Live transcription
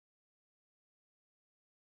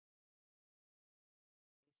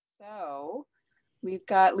So we've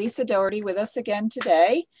got Lisa Doherty with us again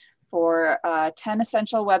today for 10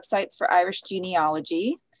 essential websites for Irish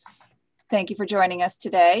genealogy. Thank you for joining us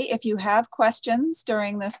today. If you have questions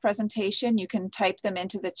during this presentation, you can type them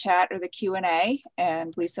into the chat or the Q&A,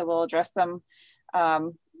 and Lisa will address them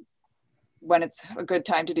when it's a good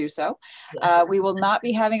time to do so. We will not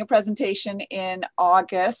be having a presentation in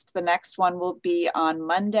August. The next one will be on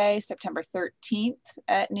Monday, September 13th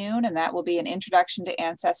at noon, and that will be an introduction to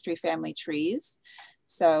ancestry family trees.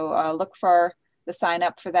 So look for the sign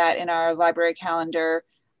up for that in our library calendar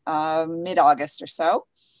mid-August or so.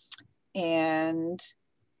 And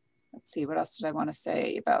let's see, what else did I want to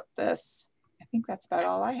say about this? I think that's about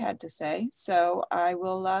all I had to say. So I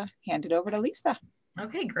will hand it over to Lisa.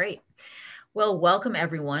 Okay, great. Well, welcome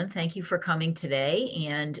everyone. Thank you for coming today.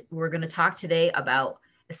 And we're going to talk today about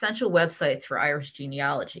essential websites for Irish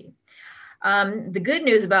genealogy. The good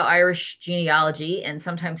news about Irish genealogy, and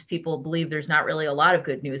sometimes people believe there's not really a lot of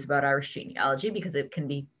good news about Irish genealogy because it can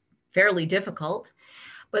be fairly difficult.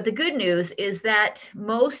 But the good news is that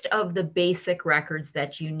most of the basic records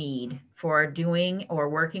that you need for doing or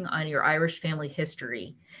working on your Irish family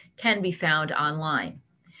history can be found online.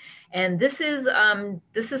 And this is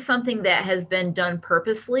something that has been done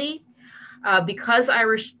purposely because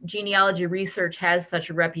Irish genealogy research has such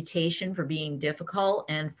a reputation for being difficult,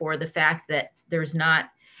 and for the fact that there's not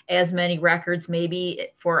as many records maybe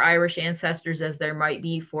for Irish ancestors as there might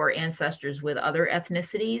be for ancestors with other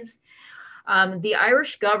ethnicities. The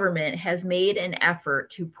Irish government has made an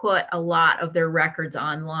effort to put a lot of their records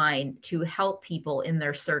online to help people in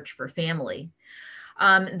their search for family.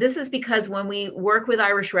 This is because when we work with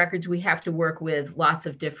Irish records, we have to work with lots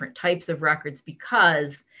of different types of records,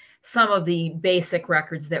 because some of the basic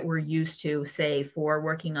records that we're used to, say, for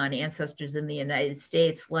working on ancestors in the United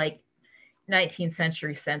States, like 19th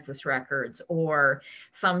century census records or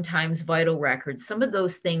sometimes vital records, some of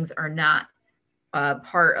those things are not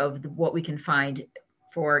part of what we can find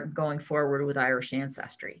for going forward with Irish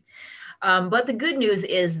ancestry. But the good news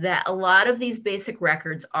is that a lot of these basic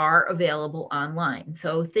records are available online.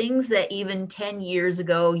 So things that even 10 years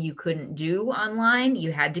ago you couldn't do online,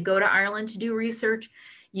 you had to go to Ireland to do research,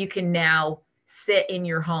 you can now sit in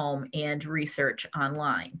your home and research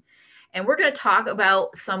online. And we're going to talk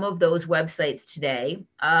about some of those websites today.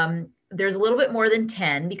 There's a little bit more than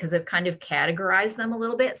 10 because I've kind of categorized them a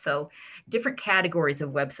little bit. So different categories of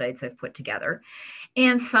websites I've put together.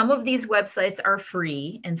 And some of these websites are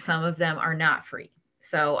free and some of them are not free.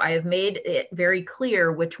 So I have made it very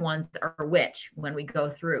clear which ones are which when we go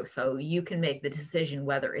through. So you can make the decision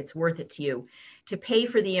whether it's worth it to you to pay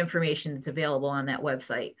for the information that's available on that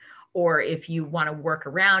website, or if you want to work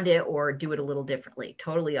around it or do it a little differently.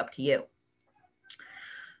 Totally up to you.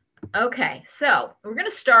 Okay, so we're going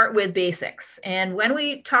to start with basics. And when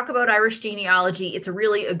we talk about Irish genealogy, it's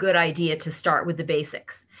really a good idea to start with the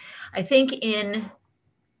basics. I think in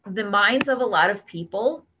the minds of a lot of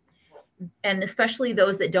people, and especially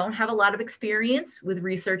those that don't have a lot of experience with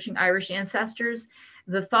researching Irish ancestors,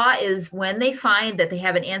 the thought is when they find that they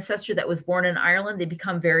have an ancestor that was born in Ireland, they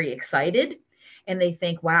become very excited. And they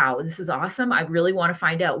think, wow, this is awesome. I really want to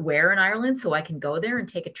find out where in Ireland so I can go there and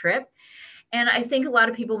take a trip. And I think a lot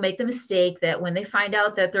of people make the mistake that when they find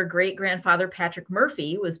out that their great-grandfather Patrick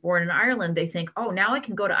Murphy was born in Ireland, they think, oh, now I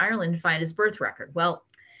can go to Ireland and find his birth record. Well,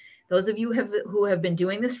 those of you who have been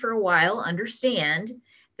doing this for a while understand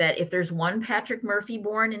that if there's one Patrick Murphy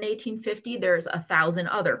born in 1850, there's 1,000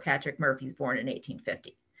 other Patrick Murphys born in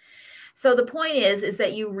 1850. So the point is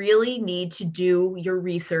that you really need to do your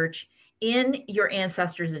research in your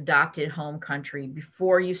ancestors' adopted home country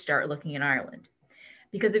before you start looking in Ireland.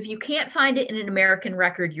 Because if you can't find it in an American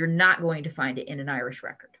record, you're not going to find it in an Irish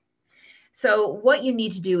record. So what you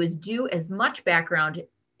need to do is do as much background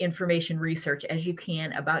information research as you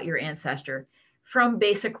can about your ancestor from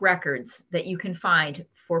basic records that you can find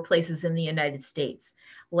for places in the United States,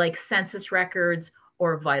 like census records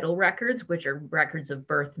or vital records, which are records of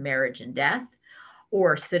birth, marriage, and death,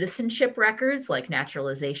 or citizenship records like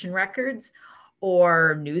naturalization records,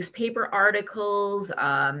 or newspaper articles,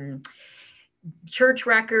 church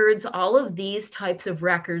records, all of these types of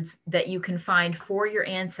records that you can find for your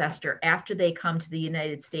ancestor after they come to the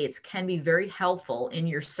United States can be very helpful in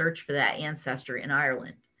your search for that ancestor in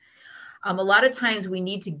Ireland. A lot of times we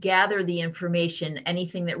need to gather the information,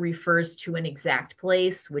 anything that refers to an exact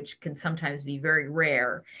place, which can sometimes be very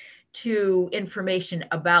rare, to information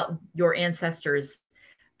about your ancestors'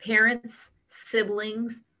 parents,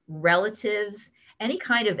 siblings, relatives. Any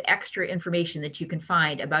kind of extra information that you can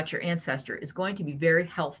find about your ancestor is going to be very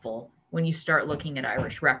helpful when you start looking at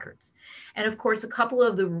Irish records. And of course, a couple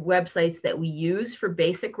of the websites that we use for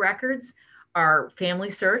basic records are Family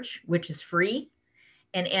Search, which is free,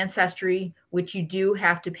 and Ancestry, which you do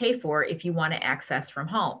have to pay for if you want to access from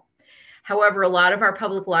home. However, a lot of our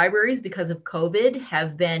public libraries, because of COVID,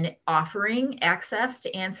 have been offering access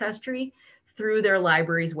to Ancestry through their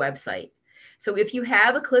library's website. So if you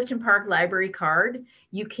have a Clifton Park Library card,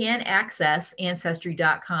 you can access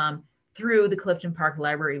Ancestry.com through the Clifton Park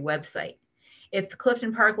Library website. If the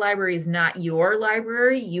Clifton Park Library is not your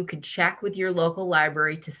library, you could check with your local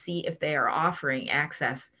library to see if they are offering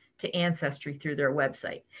access to Ancestry through their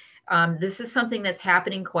website. This is something that's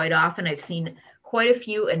happening quite often. I've seen quite a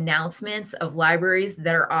few announcements of libraries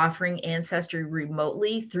that are offering Ancestry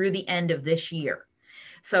remotely through the end of this year.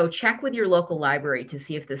 So check with your local library to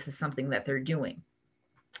see if this is something that they're doing.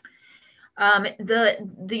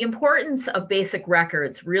 The importance of basic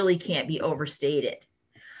records really can't be overstated.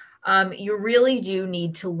 You really do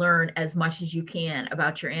need to learn as much as you can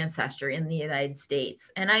about your ancestor in the United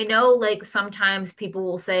States. And I know, like, sometimes people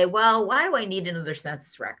will say, well, why do I need another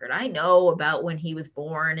census record? I know about when he was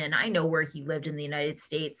born and I know where he lived in the United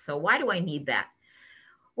States. So why do I need that?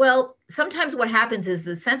 Well, sometimes what happens is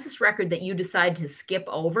the census record that you decide to skip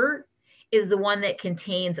over is the one that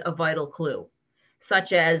contains a vital clue,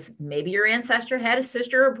 such as maybe your ancestor had a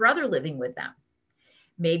sister or brother living with them.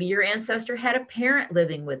 Maybe your ancestor had a parent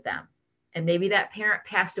living with them, and maybe that parent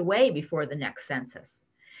passed away before the next census.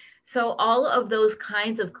 So all of those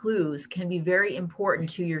kinds of clues can be very important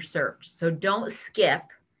to your search. So don't skip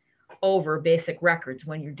over basic records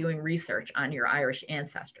when you're doing research on your Irish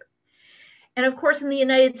ancestor. And of course, in the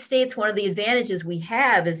United States, one of the advantages we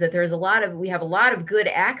have is that we have a lot of good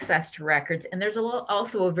access to records, and there's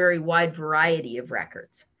also a very wide variety of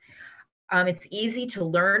records. It's easy to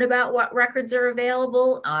learn about what records are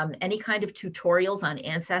available. Any kind of tutorials on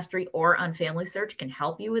Ancestry or on Family Search can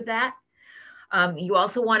help you with that. You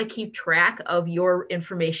also want to keep track of your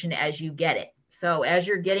information as you get it. So as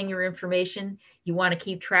you're getting your information, you want to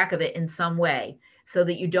keep track of it in some way so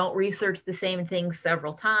that you don't research the same things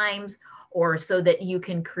several times, or so that you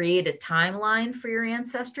can create a timeline for your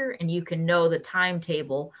ancestor and you can know the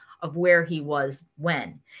timetable of where he was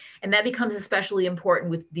when. And that becomes especially important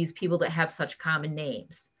with these people that have such common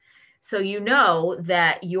names. So you know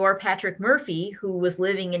that your Patrick Murphy, who was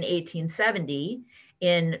living in 1870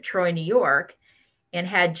 in Troy, New York, and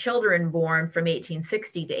had children born from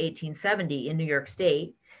 1860 to 1870 in New York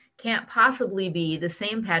State, can't possibly be the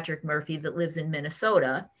same Patrick Murphy that lives in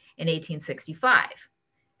Minnesota in 1865.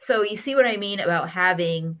 So you see what I mean about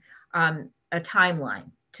having a timeline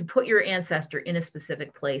to put your ancestor in a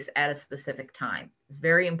specific place at a specific time. It's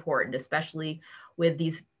very important, especially with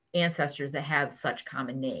these ancestors that have such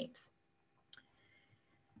common names.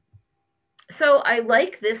 So I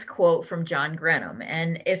like this quote from John Grenham.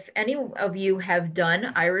 And if any of you have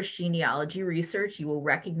done Irish genealogy research, you will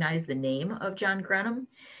recognize the name of John Grenham.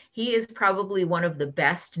 He is probably one of the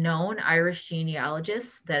best known Irish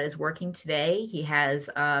genealogists that is working today. He has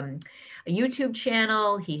a YouTube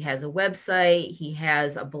channel, he has a website, he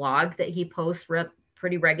has a blog that he posts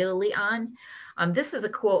pretty regularly on. This is a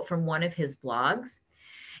quote from one of his blogs.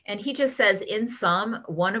 And he just says, in sum,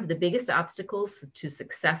 one of the biggest obstacles to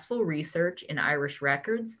successful research in Irish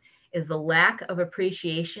records is the lack of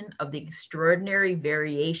appreciation of the extraordinary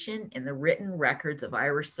variation in the written records of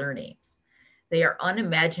Irish surnames. They are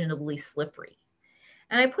unimaginably slippery.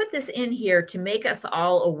 And I put this in here to make us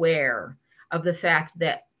all aware of the fact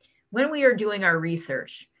that when we are doing our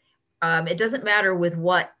research, it doesn't matter with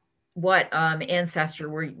what ancestor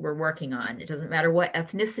we're working on. It doesn't matter what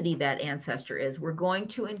ethnicity that ancestor is. We're going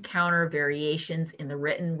to encounter variations in the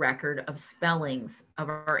written record of spellings of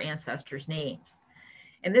our ancestors' names.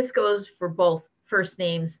 And this goes for both first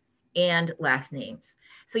names and last names.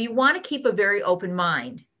 So you want to keep a very open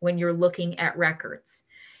mind when you're looking at records.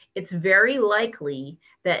 It's very likely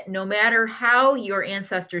that no matter how your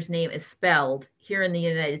ancestor's name is spelled here in the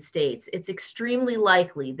United States, it's extremely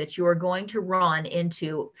likely that you are going to run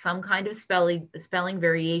into some kind of spelling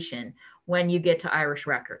variation when you get to Irish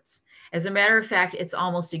records. As a matter of fact, it's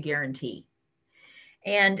almost a guarantee.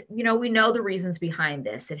 And, you know, we know the reasons behind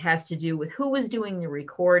this. It has to do with who was doing the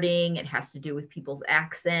recording. It has to do with people's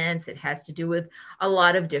accents. It has to do with a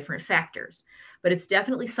lot of different factors. But it's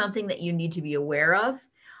definitely something that you need to be aware of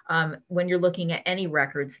when you're looking at any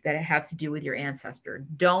records that have to do with your ancestor.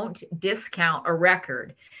 Don't discount a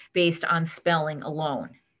record based on spelling alone.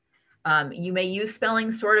 You may use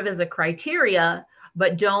spelling sort of as a criteria,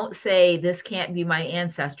 but don't say this can't be my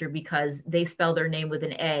ancestor because they spell their name with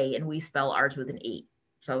an A and we spell ours with an E.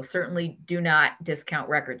 So certainly do not discount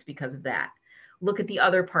records because of that. look at the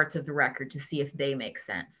other parts of the record to see if they make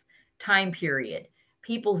sense. Time period,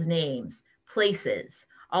 people's names, places,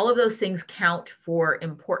 all of those things count for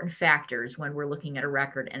important factors when we're looking at a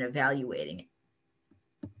record and evaluating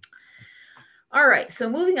it. All right, so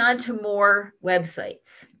moving on to more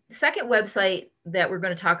websites. The second website that we're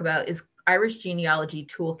going to talk about is Irish Genealogy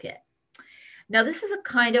Toolkit. Now, this is a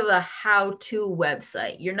kind of a how-to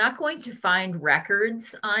website. You're not going to find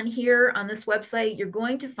records on here on this website. You're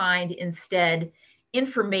going to find instead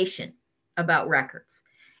information about records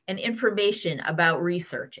and information about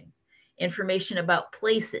researching, information about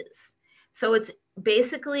places. So it's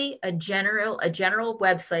basically a general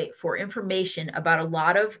website for information about a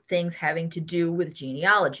lot of things having to do with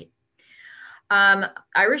genealogy.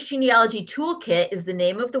 Irish Genealogy Toolkit is the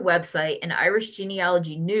name of the website, and Irish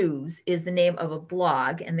Genealogy News is the name of a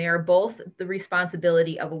blog, and they are both the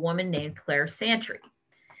responsibility of a woman named Claire Santry.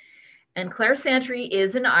 And Claire Santry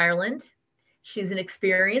is in Ireland. She's an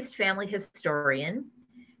experienced family historian.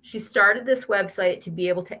 She started this website to be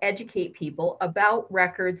able to educate people about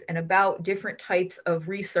records and about different types of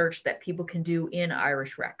research that people can do in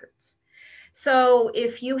Irish records. So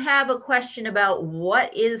if you have a question about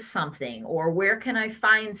what is something or where can I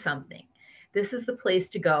find something, this is the place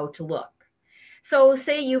to go to look. So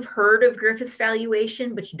say you've heard of Griffith's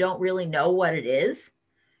valuation, but you don't really know what it is,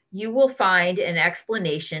 you will find an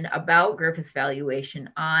explanation about Griffith's valuation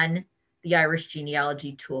on the Irish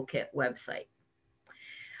Genealogy Toolkit website.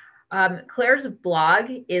 Claire's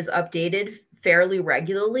blog is updated fairly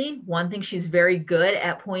regularly. One thing she's very good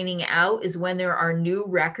at pointing out is when there are new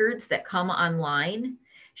records that come online.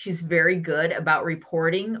 She's very good about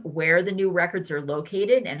reporting where the new records are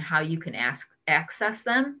located and how you can access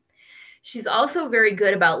them. She's also very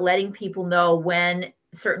good about letting people know when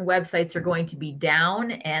certain websites are going to be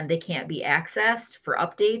down and they can't be accessed for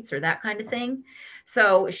updates or that kind of thing.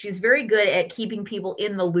 So she's very good at keeping people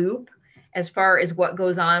in the loop as far as what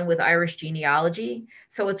goes on with Irish genealogy.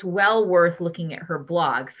 So it's well worth looking at her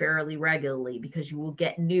blog fairly regularly because you will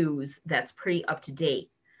get news that's pretty up to date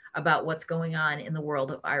about what's going on in the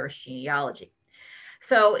world of Irish genealogy.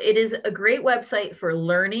 So it is a great website for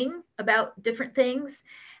learning about different things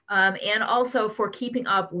and also for keeping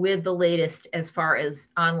up with the latest as far as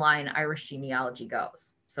online Irish genealogy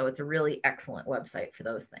goes. So it's a really excellent website for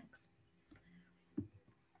those things.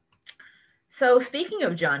 So speaking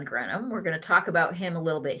of John Grenham, we're going to talk about him a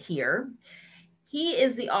little bit here. He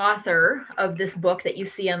is the author of this book that you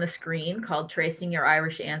see on the screen called Tracing Your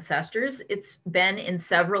Irish Ancestors. It's been in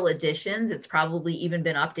several editions. It's probably even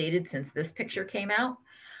been updated since this picture came out.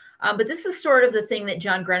 But this is sort of the thing that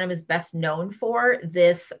John Grenham is best known for,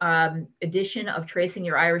 this edition of Tracing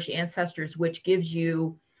Your Irish Ancestors, which gives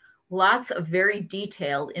you lots of very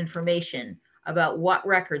detailed information about what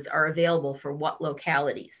records are available for what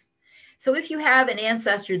localities. So if you have an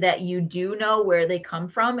ancestor that you do know where they come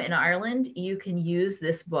from in Ireland, you can use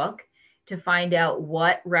this book to find out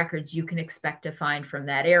what records you can expect to find from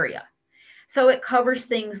that area. So it covers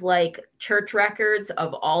things like church records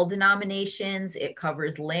of all denominations. It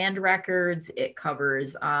covers land records. It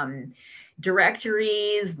covers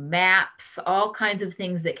directories, maps, all kinds of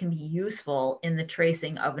things that can be useful in the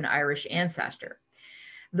tracing of an Irish ancestor.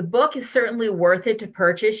 The book is certainly worth it to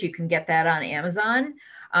purchase. You can get that on Amazon.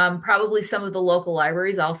 Probably some of the local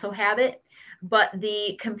libraries also have it, but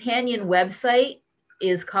the companion website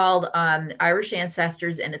is called Irish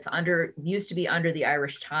Ancestors, and it's used to be under the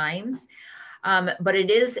Irish Times. But it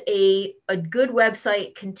is a good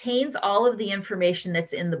website, contains all of the information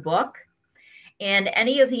that's in the book, and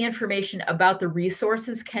any of the information about the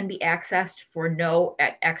resources can be accessed for no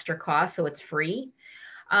extra cost, so it's free.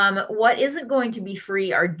 What isn't going to be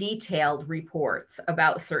free are detailed reports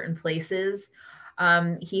about certain places.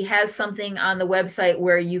 He has something on the website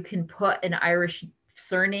where you can put an Irish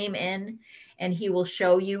surname in, and he will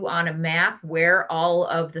show you on a map where all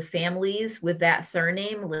of the families with that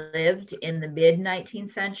surname lived in the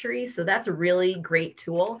mid-19th century. So that's a really great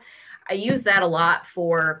tool. I use that a lot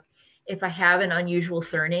for if I have an unusual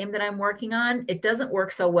surname that I'm working on. It doesn't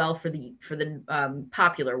work so well for the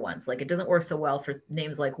popular ones. Like it doesn't work so well for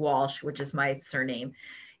names like Walsh, which is my surname.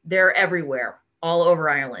 They're everywhere, all over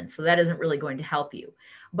Ireland. So that isn't really going to help you.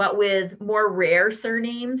 But with more rare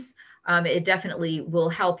surnames, it definitely will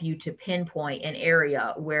help you to pinpoint an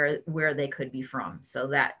area where they could be from. So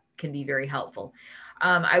that can be very helpful.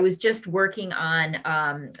 I was just working on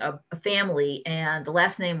a family, and the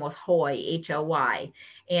last name was Hoy, H-O-Y.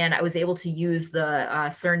 And I was able to use the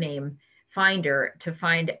surname finder to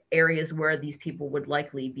find areas where these people would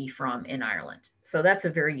likely be from in Ireland. So that's a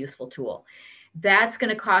very useful tool. That's going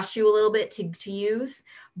to cost you a little bit to use,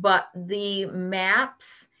 but the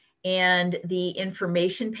maps And the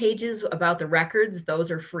information pages about the records,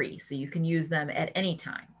 those are free, so you can use them at any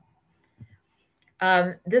time.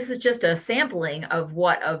 This is just a sampling of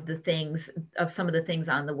some of the things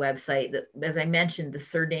on the website. That, as I mentioned, the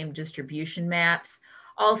surname distribution maps.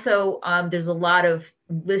 Also, there's a lot of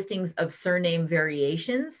listings of surname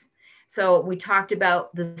variations. So we talked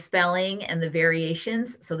about the spelling and the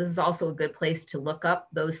variations. So this is also a good place to look up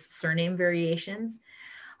those surname variations.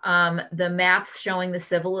 The maps showing the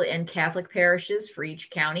civil and Catholic parishes for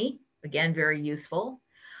each county, again, very useful.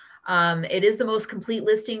 It is the most complete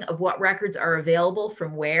listing of what records are available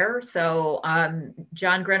from where. So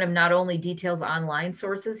John Grenham not only details online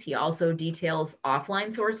sources, he also details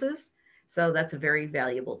offline sources. So that's a very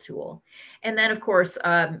valuable tool. And then, of course,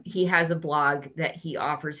 he has a blog that he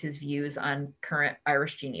offers his views on current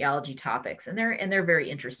Irish genealogy topics, and they're very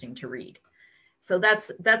interesting to read. So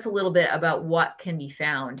that's a little bit about what can be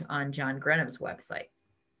found on John Grenham's website.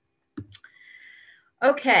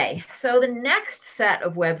 Okay, so the next set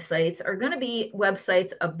of websites are going to be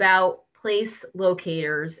websites about place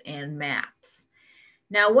locators and maps.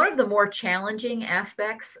 Now, one of the more challenging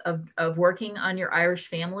aspects of working on your Irish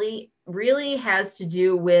family really has to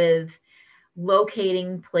do with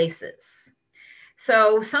locating places.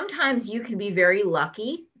 So sometimes you can be very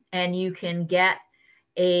lucky and you can get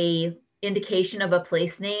an indication of a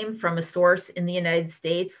place name from a source in the United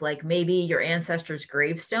States, like maybe your ancestor's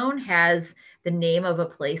gravestone has the name of a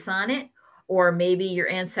place on it, or maybe your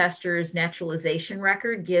ancestor's naturalization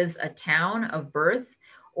record gives a town of birth,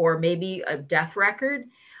 or maybe a death record.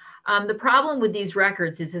 The problem with these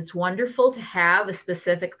records is it's wonderful to have a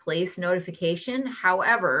specific place notification.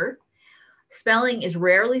 However, spelling is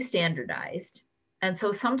rarely standardized. And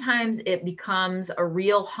so sometimes it becomes a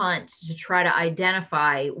real hunt to try to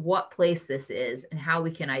identify what place this is and how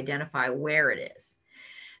we can identify where it is.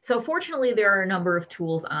 So fortunately, there are a number of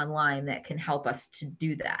tools online that can help us to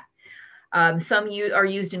do that. Some are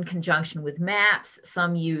used in conjunction with maps.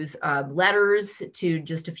 Some use letters, to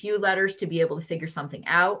just a few letters to be able to figure something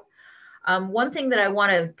out. One thing that I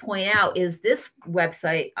want to point out is this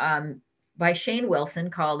website by Shane Wilson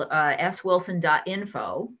called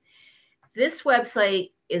swilson.info. This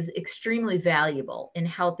website is extremely valuable in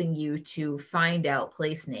helping you to find out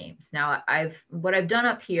place names. Now, what I've done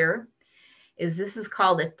up here is this is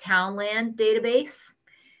called a townland database.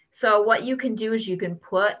 So what you can do is you can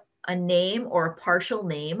put a name or a partial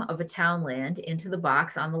name of a townland into the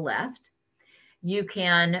box on the left. You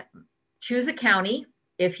can choose a county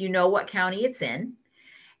if you know what county it's in,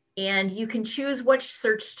 and you can choose which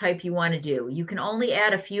search type you want to do. You can only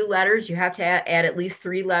add a few letters. You have to add at least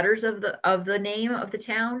 3 letters of the name of the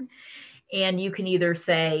town. And you can either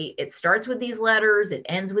say it starts with these letters, it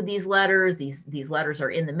ends with these letters, these letters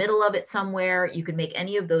are in the middle of it somewhere. You can make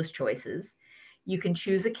any of those choices. You can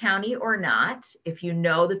choose a county or not. If you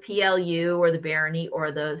know the PLU or the barony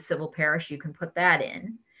or the civil parish, you can put that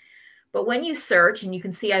in. But when you search, and you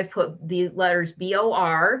can see I've put the letters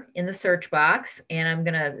BOR in the search box, and I'm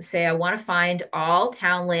going to say I want to find all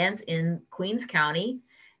townlands in Queens County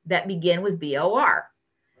that begin with BOR.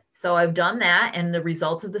 So I've done that, and the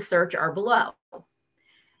results of the search are below.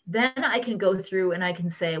 Then I can go through and I can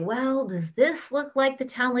say, well, does this look like the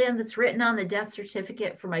townland that's written on the death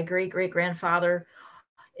certificate for my great-great-grandfather?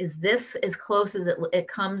 Is this as close as it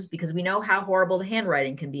comes? Because we know how horrible the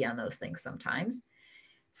handwriting can be on those things sometimes.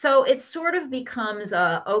 So it sort of becomes,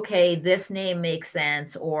 okay, this name makes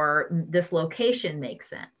sense, or this location makes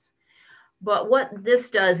sense. But what this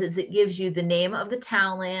does is it gives you the name of the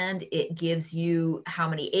townland, it gives you how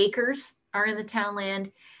many acres are in the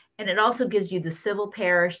townland, and it also gives you the civil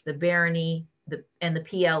parish, the barony, and the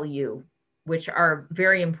PLU, which are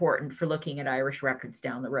very important for looking at Irish records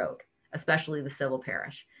down the road, especially the civil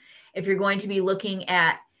parish. If you're going to be looking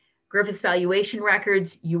at Griffiths valuation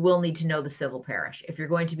records, you will need to know the civil parish. If you're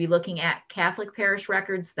going to be looking at Catholic parish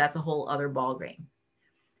records, that's a whole other ballgame.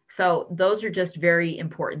 So those are just very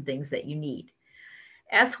important things that you need.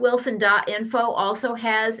 swilson.info also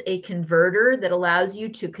has a converter that allows you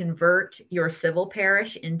to convert your civil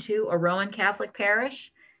parish into a Roman Catholic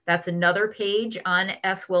parish. That's another page on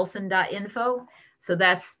swilson.info. So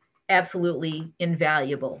that's absolutely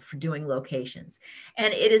invaluable for doing locations.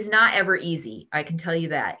 And it is not ever easy. I can tell you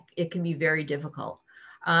that. It can be very difficult.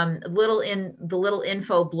 The little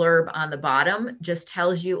info blurb on the bottom just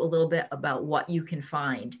tells you a little bit about what you can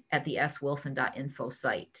find at the swilson.info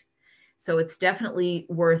site. So it's definitely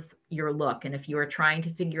worth your look. And if you are trying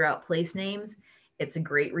to figure out place names, it's a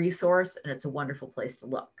great resource and it's a wonderful place to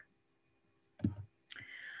look.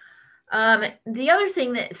 The other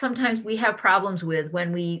thing that sometimes we have problems with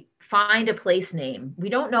when we find a place name, we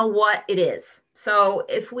don't know what it is. So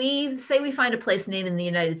if we say we find a place name in the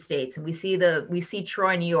United States and we see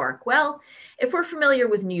Troy, New York, well, if we're familiar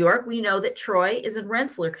with New York, we know that Troy is in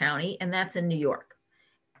Rensselaer County and that's in New York.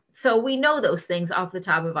 So we know those things off the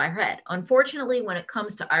top of our head. Unfortunately, when it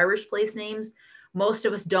comes to Irish place names, most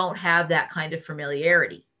of us don't have that kind of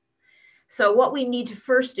familiarity. So what we need to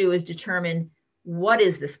first do is determine, what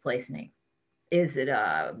is this place name? Is it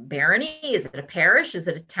a barony? Is it a parish? Is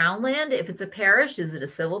it a townland? If it's a parish, is it a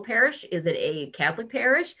civil parish? Is it a Catholic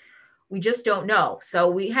parish? We just don't know. So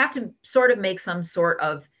we have to sort of make some sort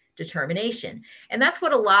of determination. And that's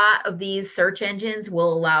what a lot of these search engines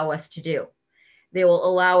will allow us to do. They will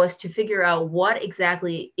allow us to figure out what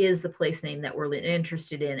exactly is the place name that we're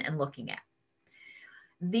interested in and looking at.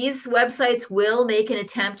 These websites will make an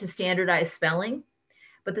attempt to standardize spelling,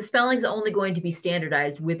 but the spelling is only going to be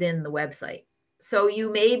standardized within the website. So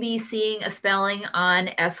you may be seeing a spelling on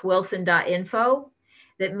swilson.info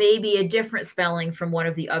that may be a different spelling from one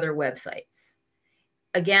of the other websites.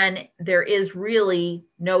 Again, there is really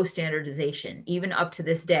no standardization. Even up to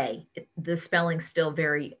this day, the spellings still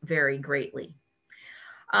vary very greatly.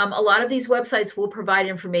 A lot of these websites will provide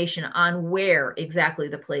information on where exactly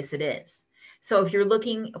the place it is. So if you're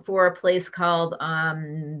looking for a place called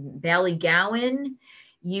Ballygowan,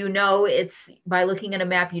 you know it's, by looking at a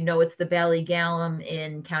map, you know it's the Ballygowan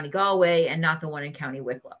in County Galway and not the one in County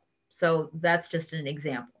Wicklow. So that's just an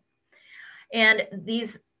example. And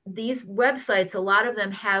these websites, a lot of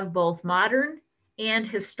them have both modern and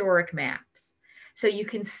historic maps. So you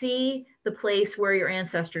can see the place where your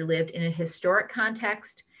ancestor lived in a historic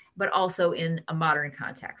context, but also in a modern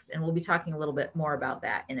context. And we'll be talking a little bit more about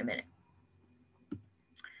that in a minute.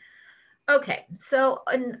 Okay, so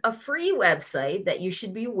a free website that you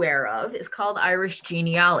should be aware of is called Irish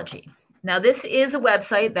Genealogy. Now, this is a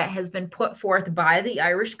website that has been put forth by the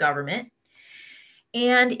Irish government,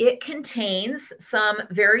 and it contains some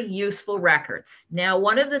very useful records. Now,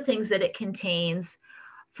 one of the things that it contains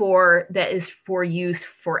that is for use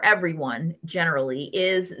for everyone generally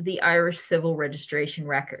is the Irish civil registration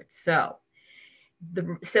records. So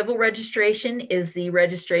the civil registration is the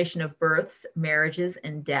registration of births, marriages,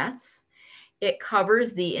 and deaths. It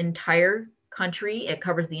covers the entire country. It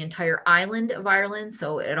covers the entire island of Ireland.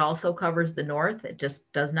 So it also covers the north. It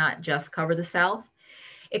just does not just cover the south.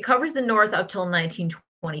 It covers the north up till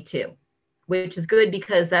 1922, which is good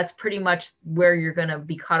because that's pretty much where you're going to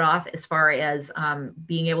be cut off as far as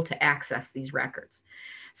being able to access these records.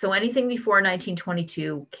 So anything before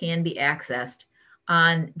 1922 can be accessed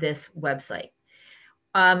on this website.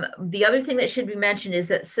 The other thing that should be mentioned is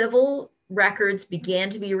that civil records began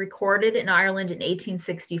to be recorded in Ireland in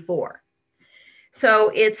 1864. So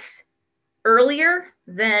it's earlier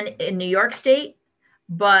than in New York State,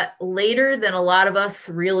 but later than a lot of us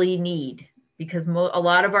really need, because a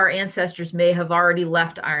lot of our ancestors may have already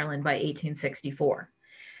left Ireland by 1864.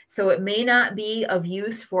 So it may not be of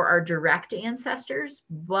use for our direct ancestors,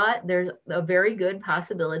 but there's a very good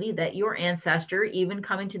possibility that your ancestor, even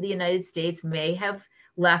coming to the United States, may have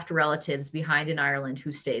left relatives behind in Ireland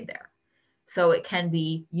who stayed there. So it can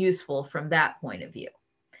be useful from that point of view.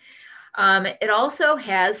 It also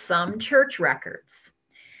has some church records.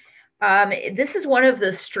 This is one of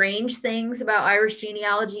the strange things about Irish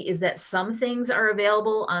genealogy, is that some things are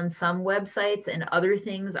available on some websites and other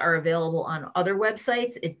things are available on other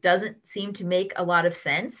websites. It doesn't seem to make a lot of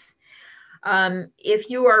sense. If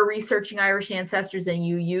you are researching Irish ancestors and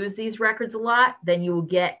you use these records a lot, then you will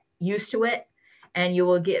get used to it and you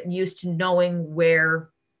will get used to knowing where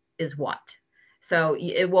is what. So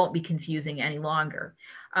it won't be confusing any longer.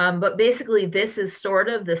 But basically, this is sort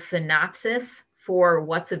of the synopsis for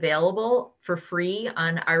what's available for free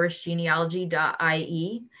on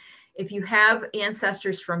irishgenealogy.ie. If you have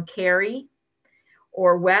ancestors from Kerry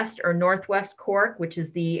or West or Northwest Cork, which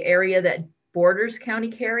is the area that borders County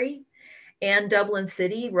Kerry, and Dublin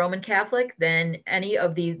City, Roman Catholic, then any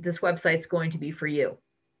of this website's going to be for you.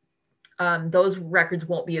 Those records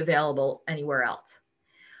won't be available anywhere else.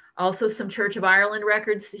 Also, some Church of Ireland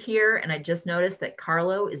records here, and I just noticed that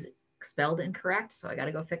Carlo is spelled incorrect, so I got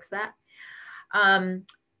to go fix that.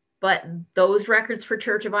 But those records for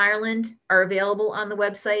Church of Ireland are available on the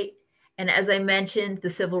website. And as I mentioned, the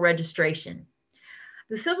civil registration.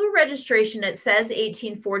 The civil registration, it says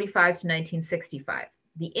 1845 to 1965.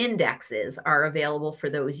 The indexes are available for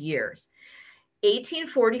those years.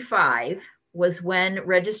 1845 was when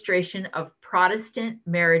registration of Protestant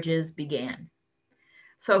marriages began.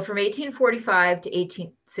 So from 1845 to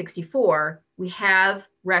 1864, we have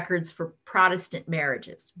records for Protestant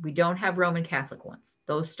marriages. We don't have Roman Catholic ones.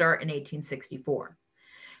 Those start in 1864.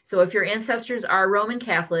 So if your ancestors are Roman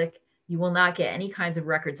Catholic, you will not get any kinds of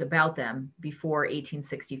records about them before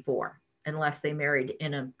 1864, unless they married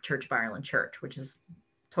in a Church of Ireland church, which is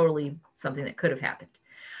totally something that could have happened.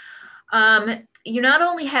 You not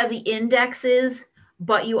only have the indexes,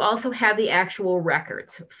 but you also have the actual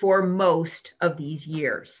records for most of these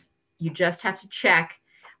years. You just have to check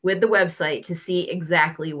with the website to see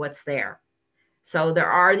exactly what's there. So there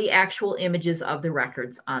are the actual images of the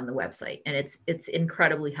records on the website, and it's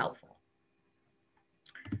incredibly helpful.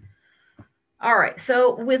 All right,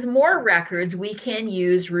 so with more records, we can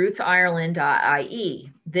use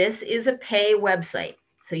rootsireland.ie. This is a pay website,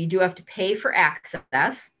 so you do have to pay for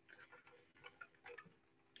access.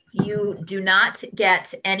 You do not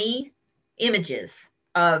get any images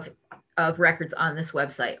of records on this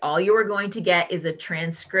website. All you are going to get is a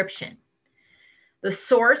transcription. The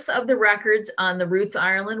source of the records on the Roots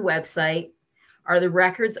Ireland website are the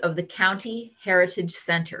records of the county heritage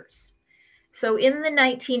centers. So in the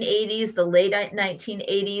 1980s, the late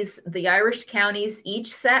 1980s, the Irish counties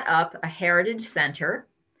each set up a heritage center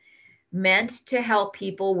meant to help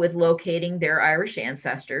people with locating their Irish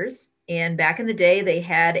ancestors. And back in the day, they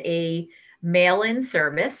had a mail-in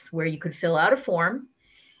service where you could fill out a form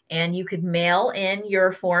and you could mail in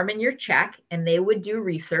your form and your check, and they would do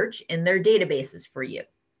research in their databases for you.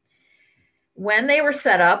 When they were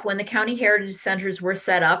set up, when the county heritage centers were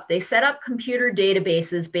set up, they set up computer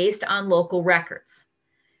databases based on local records.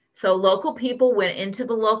 So local people went into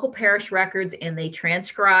the local parish records and they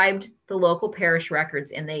transcribed the local parish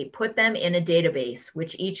records and they put them in a database,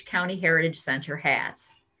 which each county heritage center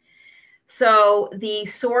has. So the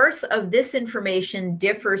source of this information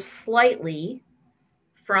differs slightly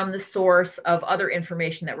from the source of other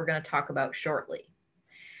information that we're going to talk about shortly.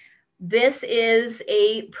 This is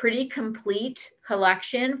a pretty complete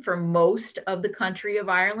collection for most of the country of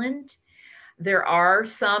Ireland. There are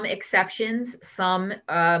some exceptions. Some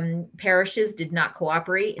parishes did not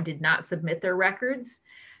cooperate and did not submit their records.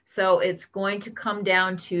 So it's going to come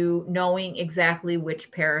down to knowing exactly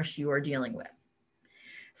which parish you are dealing with.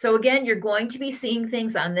 So again, you're going to be seeing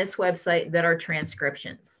things on this website that are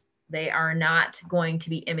transcriptions. They are not going to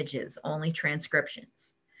be images, only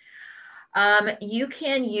transcriptions. You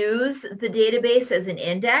can use the database as an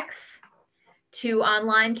index to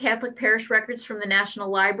online Catholic parish records from the National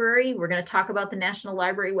Library. We're going to talk about the National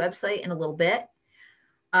Library website in a little bit.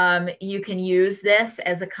 You can use this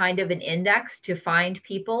as a kind of an index to find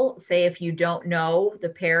people. Say if you don't know the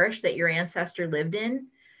parish that your ancestor lived in,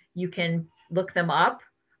 you can look them up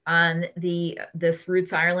on this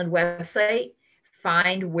Roots Ireland website,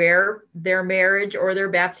 find where their marriage or their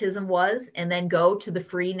baptism was, and then go to the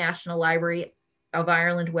free National Library of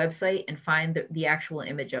Ireland website and find the actual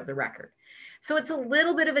image of the record. So it's a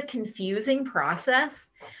little bit of a confusing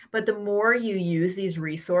process, but the more you use these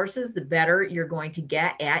resources, the better you're going to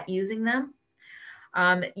get at using them.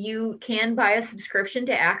 You can buy a subscription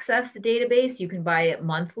to access the database. You can buy it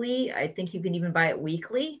monthly. I think you can even buy it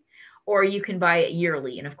weekly, or you can buy it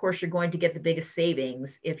yearly. And of course, you're going to get the biggest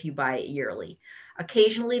savings if you buy it yearly.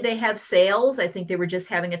 Occasionally they have sales. I think they were just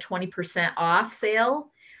having a 20% off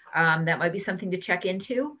sale. That might be something to check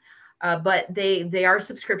into, but they are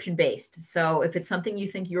subscription based. So if it's something you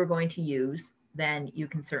think you're going to use, then you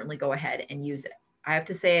can certainly go ahead and use it. I have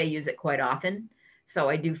to say I use it quite often, so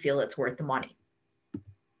I do feel it's worth the money.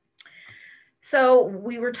 So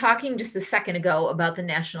we were talking just a second ago about the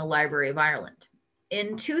National Library of Ireland.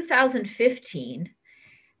 In 2015,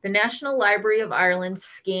 the National Library of Ireland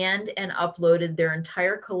scanned and uploaded their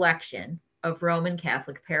entire collection of Roman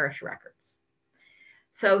Catholic parish records.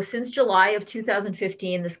 So since July of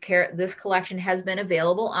 2015, this collection has been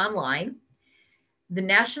available online. The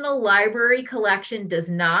National Library collection does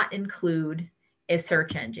not include a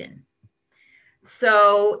search engine.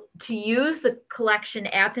 So to use the collection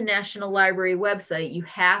at the National Library website, you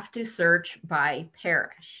have to search by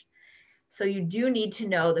parish. So you do need to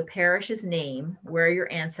know the parish's name, where your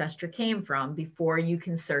ancestor came from, before you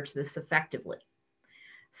can search this effectively.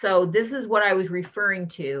 So this is what I was referring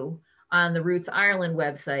to on the Roots Ireland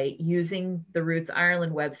website, using the Roots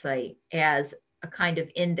Ireland website as a kind of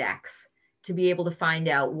index to be able to find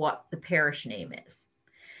out what the parish name is.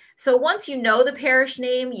 So once you know the parish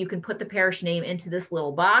name, you can put the parish name into this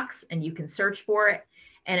little box and you can search for it,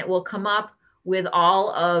 and it will come up with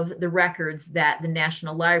all of the records that the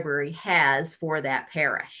National Library has for that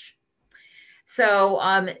parish.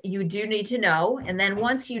 So you do need to know. And then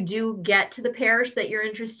once you do get to the parish that you're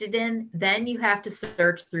interested in, then you have to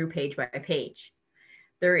search through page by page.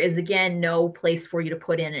 There is, again, no place for you to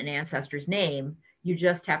put in an ancestor's name. You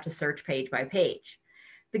just have to search page by page.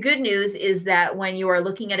 The good news is that when you are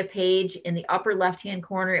looking at a page, in the upper left-hand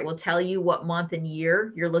corner, it will tell you what month and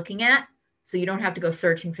year you're looking at. So you don't have to go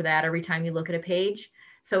searching for that every time you look at a page.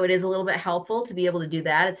 So it is a little bit helpful to be able to do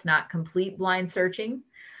that. It's not complete blind searching.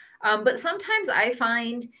 But sometimes I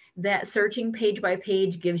find that searching page by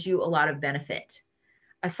page gives you a lot of benefit.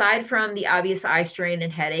 Aside from the obvious eye strain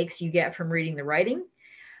and headaches you get from reading the writing,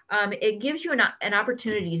 it gives you an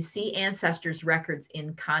opportunity to see ancestors' records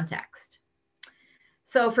in context.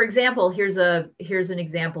 So for example, here's an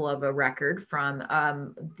example of a record from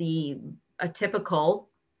a typical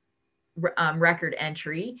record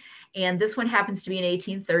entry. And this one happens to be an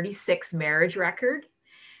 1836 marriage record.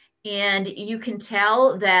 And you can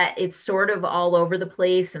tell that it's sort of all over the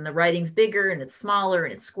place, and the writing's bigger and it's smaller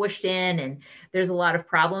and it's squished in, and there's a lot of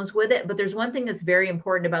problems with it. But there's one thing that's very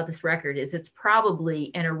important about this record is it's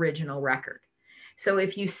probably an original record. So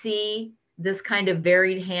if you see this kind of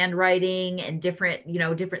varied handwriting and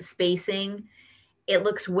different spacing, it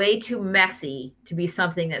looks way too messy to be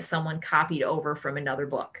something that someone copied over from another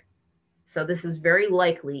book. So this is very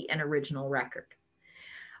likely an original record.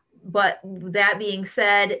 But that being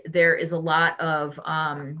said, there's a lot of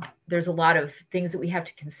things that we have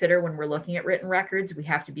to consider when we're looking at written records. We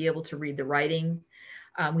have to be able to read the writing.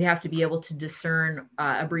 We have to be able to discern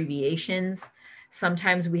abbreviations.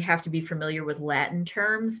 Sometimes we have to be familiar with Latin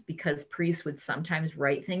terms, because priests would sometimes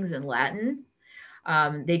write things in Latin.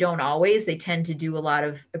 They don't always. They tend to do a lot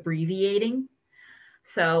of abbreviating.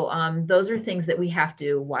 So those are things that we have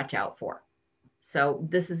to watch out for. So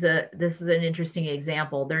this is an interesting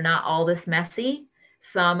example. They're not all this messy.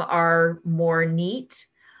 Some are more neat.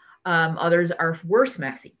 Others are worse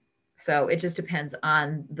messy. So it just depends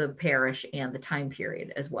on the parish and the time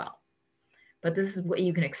period as well. But this is what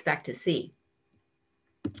you can expect to see.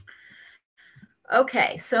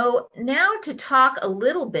 Okay, so now to talk a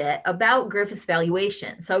little bit about Griffith's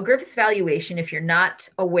valuation. So Griffith's valuation, if you're not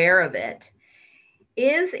aware of it,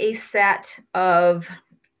 is a set of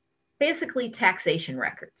basically taxation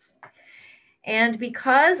records. And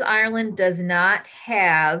because Ireland does not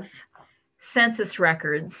have census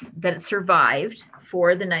records that survived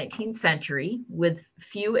for the 19th century, with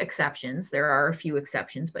few exceptions, there are a few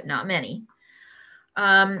exceptions, but not many,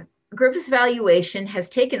 Griffith's valuation has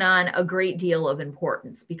taken on a great deal of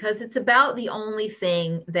importance, because it's about the only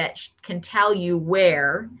thing that can tell you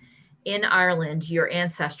where in Ireland your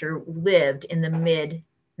ancestor lived in the mid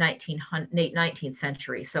 19th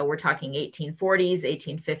century. So we're talking 1840s,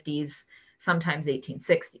 1850s, sometimes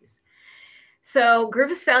 1860s. So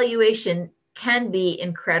Griffith's valuation can be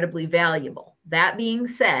incredibly valuable. That being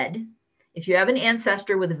said, if you have an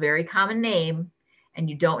ancestor with a very common name and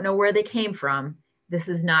you don't know where they came from, this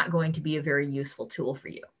is not going to be a very useful tool for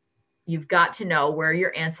you. You've got to know where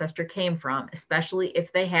your ancestor came from, especially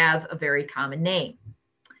if they have a very common name.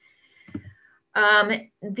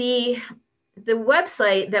 The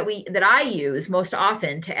website that I use most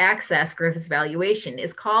often to access Griffith's valuation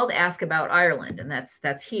is called Ask About Ireland, and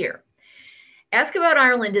that's here. Ask About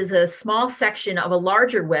Ireland is a small section of a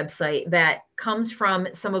larger website that comes from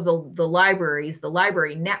some of the libraries, the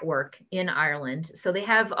library network in Ireland. So they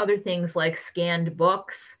have other things like scanned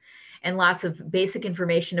books and lots of basic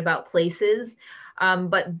information about places.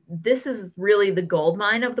 But this is really the gold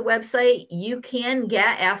mine of the website. You can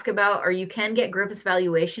get Griffith's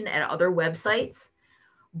valuation at other websites,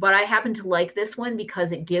 but I happen to like this one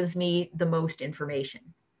because it gives me the most information.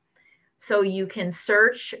 So you can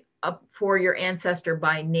search up for your ancestor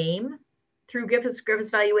by name through Griffith's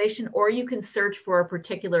valuation, or you can search for a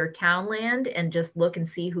particular townland and just look and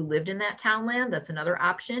see who lived in that townland. That's another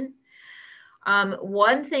option.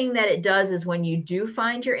 One thing that it does is when you do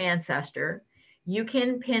find your ancestor, you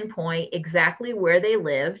can pinpoint exactly where they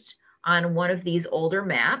lived on one of these older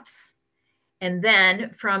maps. And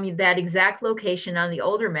then from that exact location on the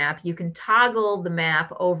older map, you can toggle the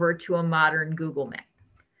map over to a modern Google map.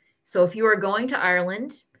 So if you are going to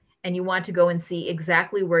Ireland and you want to go and see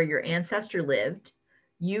exactly where your ancestor lived,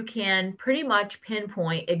 you can pretty much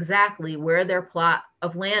pinpoint exactly where their plot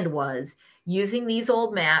of land was using these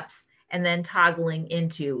old maps and then toggling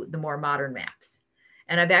into the more modern maps.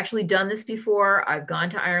 And I've actually done this before. I've gone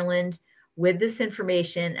to Ireland with this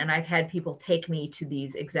information, and I've had people take me to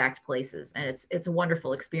these exact places, and it's a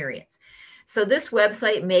wonderful experience. So this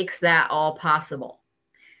website makes that all possible.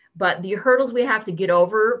 But the hurdles we have to get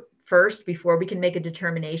over first before we can make a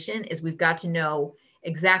determination is we've got to know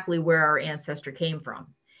exactly where our ancestor came from.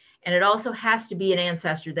 And it also has to be an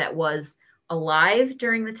ancestor that was alive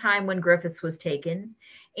during the time when Griffiths was taken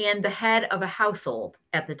and the head of a household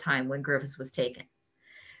at the time when Griffiths was taken.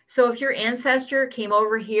 So if your ancestor came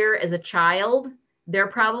over here as a child they're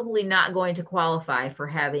probably not going to qualify for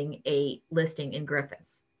having a listing in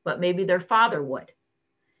Griffiths, but maybe their father would.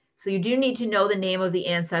 So you do need to know the name of the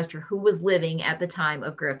ancestor who was living at the time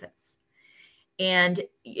of Griffiths. And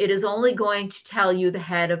it is only going to tell you the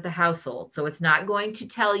head of the household. So it's not going to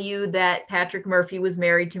tell you that Patrick Murphy was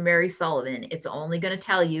married to Mary Sullivan. It's only going to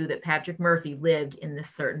tell you that Patrick Murphy lived in this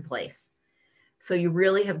certain place. So you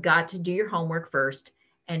really have got to do your homework first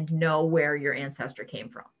and know where your ancestor came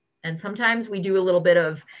from. And sometimes we do a little bit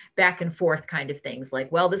of back and forth kind of things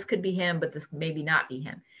like, well, this could be him, but this maybe not be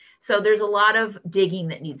him. So there's a lot of digging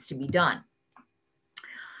that needs to be done.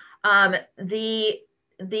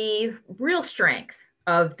 The real strength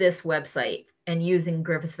of this website and using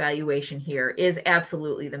Griffiths valuation here is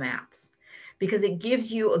absolutely the maps, because it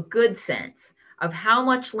gives you a good sense of how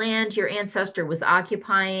much land your ancestor was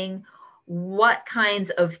occupying, what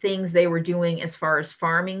kinds of things they were doing as far as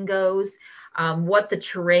farming goes, what the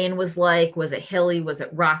terrain was like. Was it hilly? Was it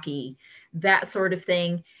rocky? That sort of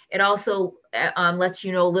thing. It also lets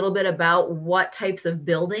you know a little bit about what types of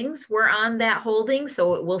buildings were on that holding.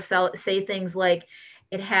 So it will say things like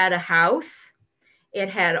it had a house, it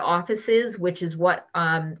had offices, which is what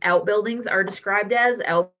outbuildings are described as.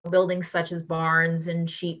 Outbuildings such as barns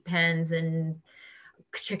and sheep pens and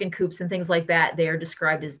chicken coops and things like that, they are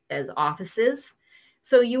described as offices.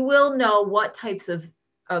 So you will know what types of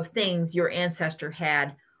things your ancestor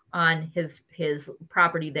had on his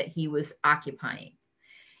property that he was occupying.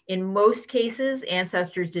 In most cases,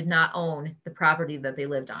 ancestors did not own the property that they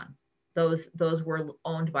lived on. Those were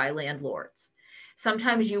owned by landlords.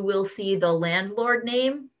 Sometimes you will see the landlord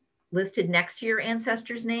name listed next to your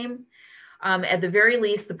ancestor's name. At the very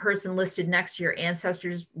least, the person listed next to your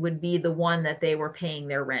ancestors would be the one that they were paying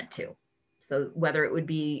their rent to. So whether it would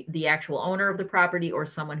be the actual owner of the property or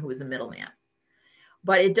someone who was a middleman.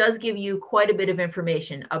 But it does give you quite a bit of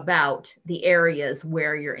information about the areas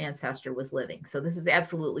where your ancestor was living. So this is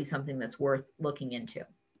absolutely something that's worth looking into.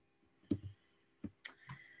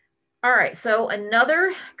 All right, so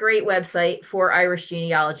another great website for Irish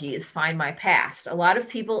genealogy is Find My Past. A lot of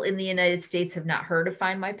people in the United States have not heard of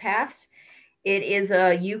Find My Past. It is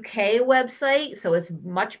a UK website, so it's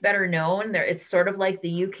much better known. It's sort of like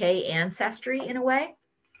the UK Ancestry in a way.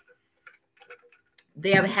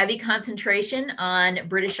 They have a heavy concentration on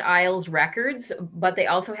British Isles records, but they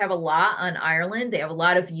also have a lot on Ireland. They have a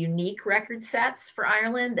lot of unique record sets for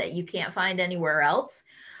Ireland that you can't find anywhere else.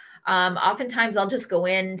 Oftentimes I'll just go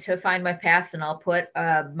in to Find My Past and I'll put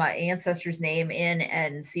my ancestor's name in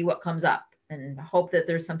and see what comes up and hope that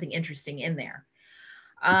there's something interesting in there.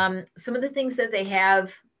 Some of the things that they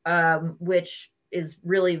have, which is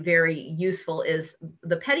really very useful, is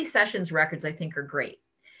the petty sessions records. I think are great.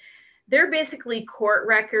 They're basically court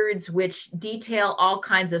records which detail all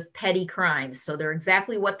kinds of petty crimes. So they're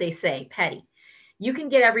exactly what they say, petty. You can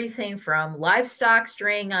get everything from livestock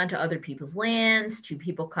straying onto other people's lands, to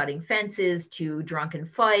people cutting fences, to drunken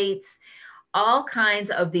fights, all kinds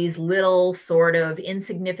of these little sort of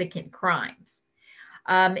insignificant crimes.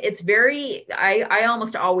 It's very, I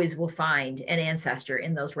almost always will find an ancestor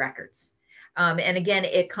in those records. And again,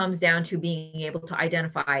 it comes down to being able to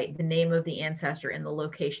identify the name of the ancestor and the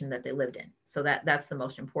location that they lived in. So that's the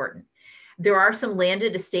most important. There are some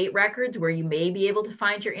landed estate records where you may be able to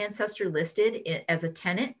find your ancestor listed as a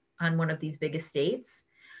tenant on one of these big estates.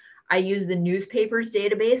 I use the newspapers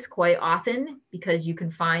database quite often because you can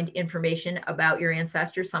find information about your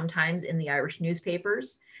ancestor sometimes in the Irish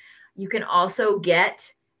newspapers. You can also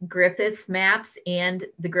get Griffiths maps and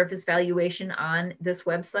the Griffiths valuation on this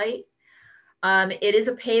website. It is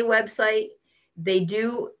a pay website. They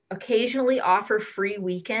do occasionally offer free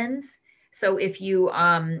weekends. So if you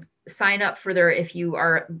sign up for if you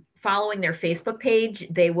are following their Facebook page,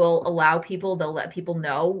 they will allow people, they'll let people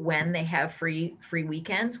know when they have free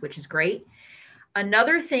weekends, which is great.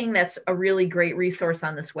 Another thing that's a really great resource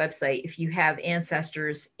on this website, if you have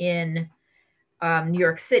ancestors in New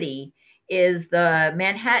York City, is the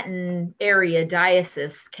Manhattan area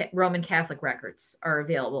diocese Roman Catholic records are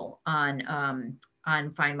available on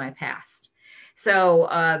Find My Past.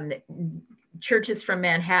 So churches from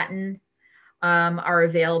Manhattan are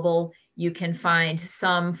available. You can find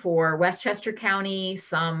some for Westchester County,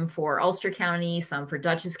 some for Ulster County, some for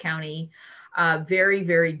Dutchess County. Very,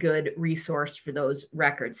 very good resource for those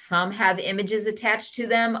records. Some have images attached to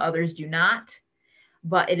them, others do not.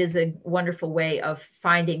 But it is a wonderful way of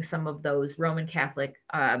finding some of those Roman Catholic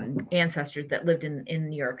ancestors that lived in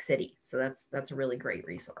New York City. So that's a really great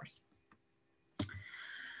resource.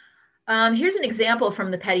 Here's an example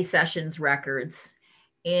from the Petty Sessions records.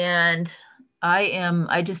 And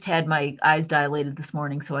I just had my eyes dilated this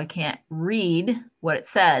morning, so I can't read what it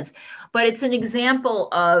says, but it's an example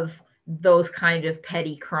of those kind of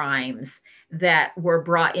petty crimes that were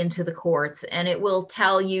brought into the courts, and it will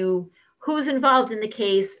tell you who's involved in the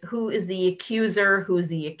case, who is the accuser, who's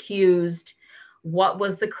the accused, what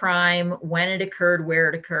was the crime, when it occurred, where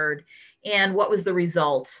it occurred, and what was the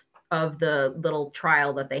result of the little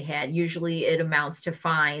trial that they had. Usually it amounts to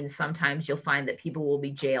fines. Sometimes you'll find that people will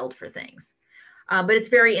be jailed for things. But it's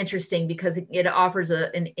very interesting because it offers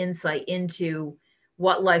an insight into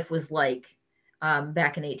what life was like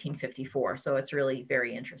back in 1854. So it's really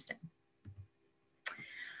very interesting.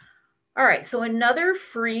 All right, so another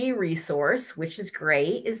free resource, which is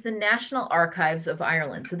great, is the National Archives of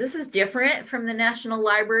Ireland. So this is different from the National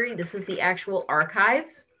Library. This is the actual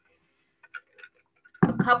archives.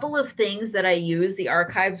 A couple of things that I use the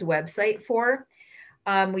archives website for.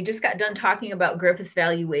 We just got done talking about Griffith's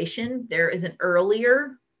valuation. There is an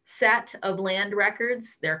earlier set of land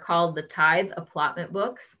records. They're called the tithe allotment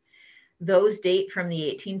books. Those date from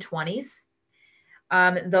the 1820s.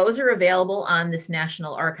 Those are available on this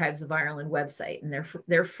National Archives of Ireland website, and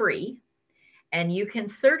they're free, and you can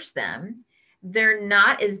search them. They're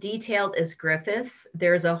not as detailed as Griffith's.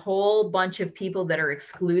 There's a whole bunch of people that are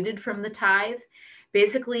excluded from the tithe.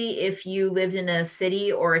 Basically, if you lived in a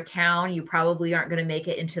city or a town, you probably aren't going to make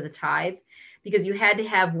it into the tithe because you had to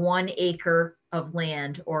have 1 acre of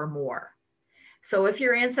land or more. So if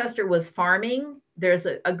your ancestor was farming, there's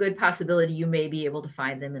a good possibility you may be able to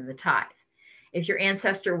find them in the tithe. If your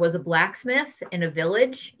ancestor was a blacksmith in a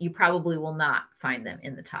village, you probably will not find them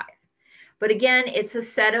in the tithe. But again, it's a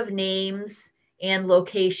set of names and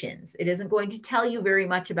locations. It isn't going to tell you very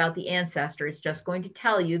much about the ancestor. It's just going to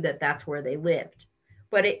tell you that that's where they lived.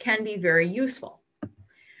 But it can be very useful.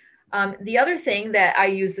 The other thing that I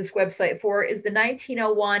use this website for is the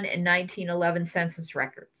 1901 and 1911 census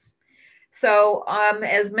records. So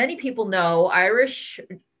as many people know, Irish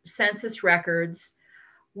census records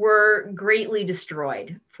were greatly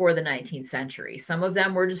destroyed for the 19th century. Some of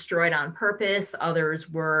them were destroyed on purpose, others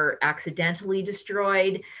were accidentally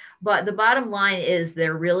destroyed. But the bottom line is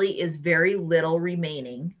there really is very little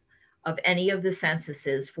remaining of any of the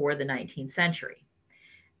censuses for the 19th century.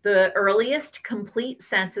 The earliest complete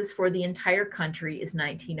census for the entire country is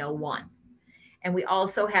 1901. And we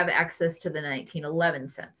also have access to the 1911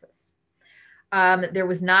 census. There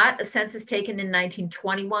was not a census taken in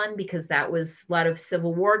 1921 because that was a lot of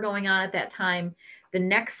civil war going on at that time. The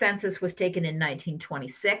next census was taken in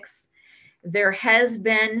 1926. There has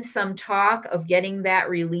been some talk of getting that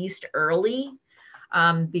released early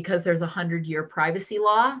because there's a 100-year privacy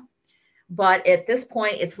law. But at this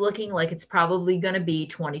point, it's looking like it's probably going to be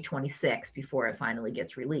 2026 before it finally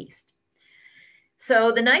gets released.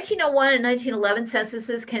 So the 1901 and 1911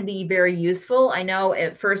 censuses can be very useful. I know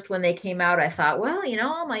at first when they came out, I thought, well, you know,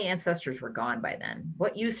 all my ancestors were gone by then.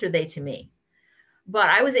 What use are they to me? But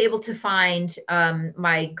I was able to find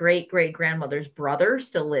my great-great-grandmother's brother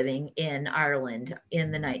still living in Ireland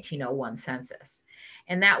in the 1901 census.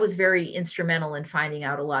 And that was very instrumental in finding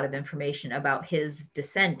out a lot of information about his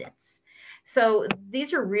descendants. So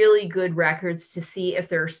these are really good records to see if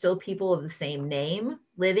there are still people of the same name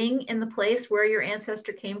living in the place where your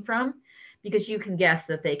ancestor came from, because you can guess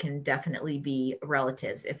that they can definitely be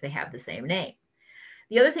relatives if they have the same name.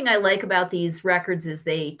 The other thing I like about these records is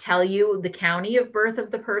they tell you the county of birth of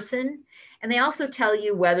the person, and they also tell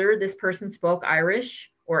you whether this person spoke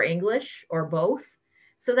Irish or English or both.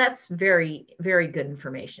 So that's very, very good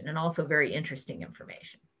information and also very interesting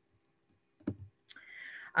information.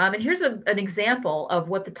 And here's an example of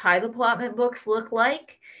what the tithe allotment books look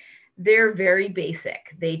like. They're very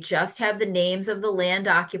basic. They just have the names of the land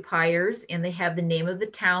occupiers, and they have the name of the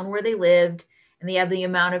town where they lived, and they have the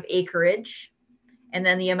amount of acreage, and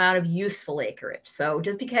then the amount of useful acreage. So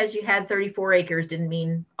just because you had 34 acres didn't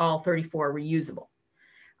mean all 34 were usable.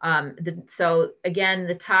 So again,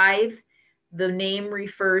 the tithe, the name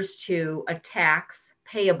refers to a tax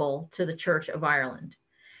payable to the Church of Ireland.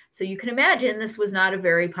 So you can imagine this was not a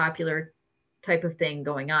very popular type of thing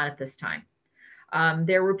going on at this time.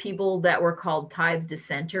 There were people that were called tithe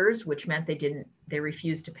dissenters, which meant they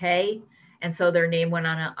refused to pay. And so their name went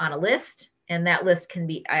on a list, and that list can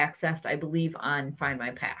be accessed, I believe, on Find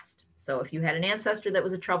My Past. So if you had an ancestor that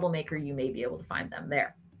was a troublemaker, you may be able to find them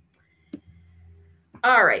there.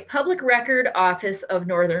 All right, Public Record Office of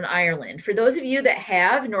Northern Ireland. For those of you that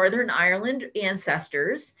have Northern Ireland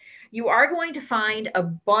ancestors, you are going to find a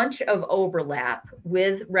bunch of overlap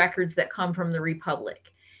with records that come from the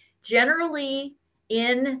Republic. Generally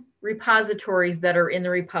in repositories that are in the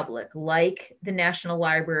Republic, like the National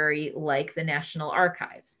Library, like the National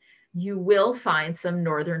Archives. you will find some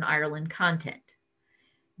Northern Ireland content.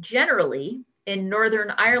 Generally, in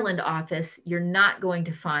Northern Ireland office, you're not going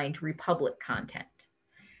to find Republic content.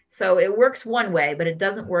 So it works one way, but it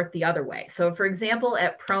doesn't work the other way. So for example,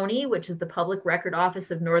 at PRONI, which is the Public Record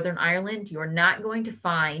Office of Northern Ireland, you're not going to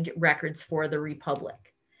find records for the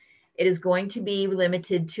Republic. It is going to be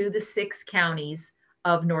limited to the 6 counties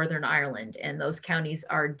of Northern Ireland. And those counties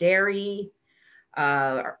are Derry,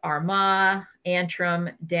 Armagh, Antrim,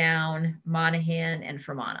 Down, Monaghan, and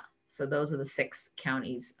Fermanagh. So those are the 6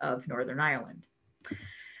 counties of Northern Ireland.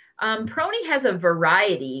 PRONI has a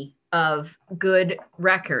variety of good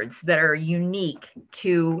records that are unique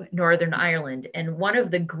to Northern Ireland. And one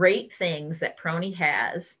of the great things that PRONI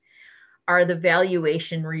has are the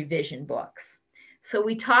valuation revision books. So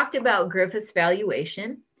we talked about Griffith's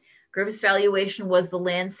valuation. Griffith's valuation was the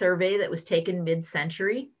land survey that was taken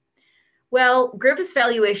mid-century. Well, Griffith's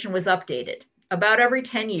valuation was updated about every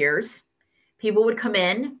 10 years. People would come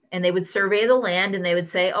in and they would survey the land and they would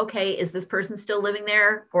say, okay, is this person still living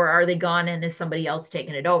there, or are they gone and is somebody else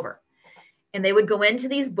taking it over? And they would go into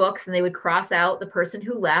these books and they would cross out the person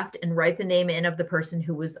who left and write the name in of the person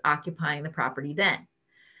who was occupying the property then.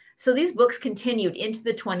 So these books continued into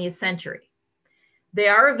the 20th century. They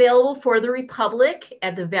are available for the Republic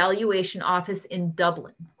at the Valuation Office in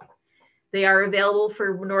Dublin. They are available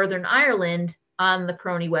for Northern Ireland on the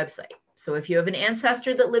PRONI website. So if you have an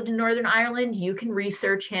ancestor that lived in Northern Ireland, you can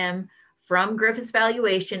research him from Griffith's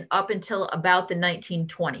valuation up until about the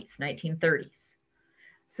 1920s, 1930s.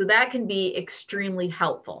 So that can be extremely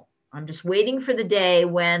helpful. I'm just waiting for the day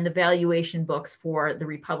when the valuation books for the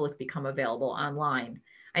Republic become available online.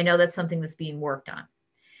 I know that's something that's being worked on.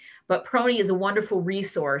 But PRONI is a wonderful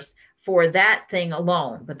resource for that thing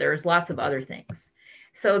alone, but there's lots of other things.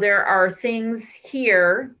 So there are things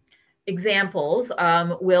here, examples,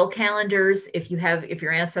 will calendars. If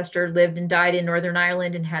your ancestor lived and died in Northern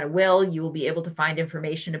Ireland and had a will, you will be able to find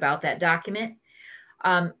information about that document.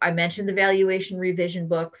 I mentioned the valuation revision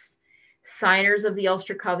books, signers of the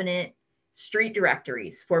Ulster Covenant, street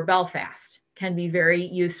directories for Belfast can be very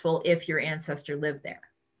useful if your ancestor lived there.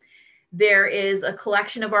 There is a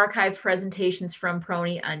collection of archived presentations from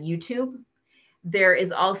PRONI on YouTube. There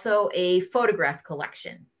is also a photograph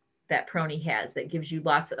collection that PRONI has that gives you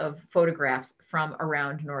lots of photographs from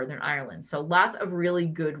around Northern Ireland. So lots of really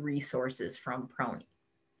good resources from PRONI.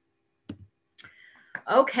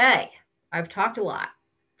 Okay, I've talked a lot.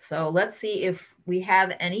 So let's see if we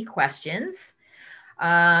have any questions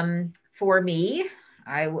for me.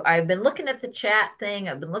 I've been looking at the chat thing.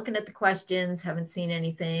 I've been looking at the questions, haven't seen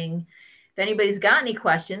anything. If anybody's got any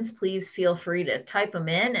questions, please feel free to type them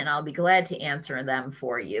in and I'll be glad to answer them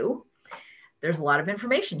for you. There's a lot of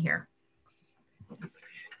information here.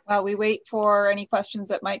 While we wait for any questions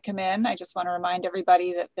that might come in, I just want to remind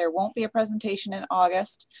everybody that there won't be a presentation in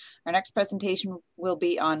August. Our next presentation will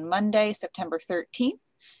be on Monday, September 13th,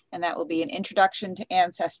 and that will be an introduction to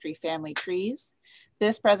ancestry family trees.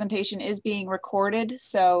 This presentation is being recorded,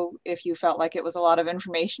 so if you felt like it was a lot of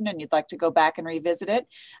information and you'd like to go back and revisit it,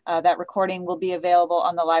 that recording will be available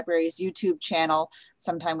on the library's YouTube channel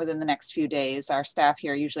sometime within the next few days. Our staff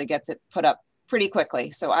here usually gets it put up pretty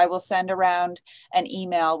quickly, so I will send around an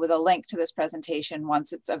email with a link to this presentation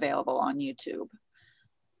once it's available on YouTube.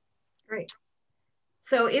 Great.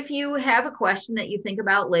 So if you have a question that you think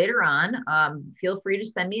about later on, feel free to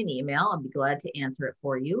send me an email. I'll be glad to answer it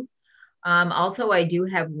for you. Also, I do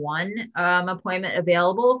have one appointment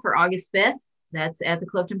available for August 5th. That's at the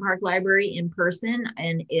Clifton Park Library in person.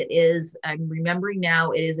 And it is, I'm remembering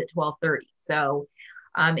now, it is at 12:30. So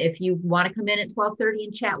if you want to come in at 12:30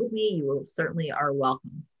 and chat with me, you certainly are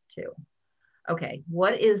welcome to. Okay,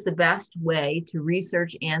 what is the best way to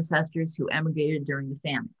research ancestors who emigrated during the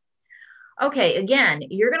famine? Okay, again,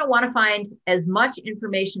 you're going to want to find as much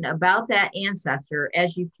information about that ancestor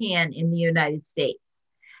as you can in the United States.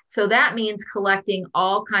 So that means collecting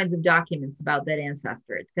all kinds of documents about that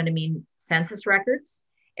ancestor. It's going to mean census records.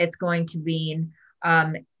 It's going to mean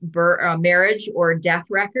marriage or death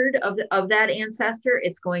record of that ancestor.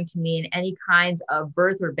 It's going to mean any kinds of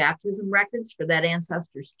birth or baptism records for that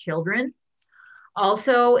ancestor's children.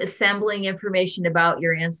 Also, assembling information about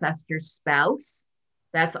your ancestor's spouse.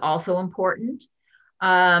 That's also important.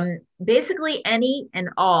 Basically, any and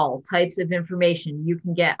all types of information you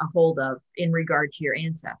can get a hold of in regard to your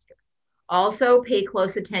ancestor. Also, pay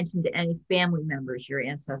close attention to any family members your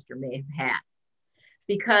ancestor may have had.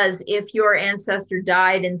 Because if your ancestor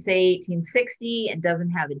died in, say, 1860 and doesn't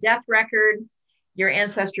have a death record, your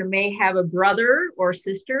ancestor may have a brother or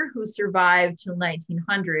sister who survived till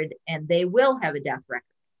 1900, and they will have a death record.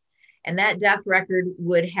 And that death record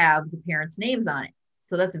would have the parents' names on it.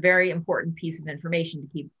 So that's a very important piece of information to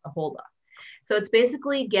keep a hold of. So it's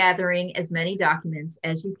basically gathering as many documents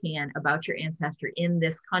as you can about your ancestor in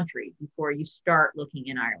this country before you start looking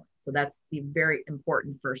in Ireland. So that's the very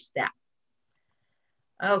important first step.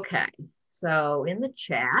 Okay, so in the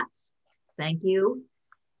chat, thank you.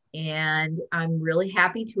 And I'm really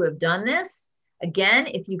happy to have done this. Again,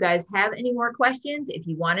 if you guys have any more questions, if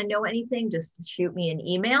you want to know anything, just shoot me an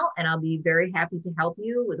email and I'll be very happy to help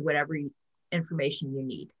you with whatever information you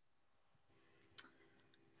need.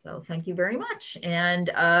 So thank you very much. And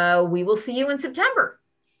we will see you in September.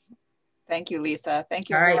 Thank you, Lisa. Thank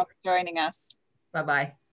you everyone for joining us. Bye-bye.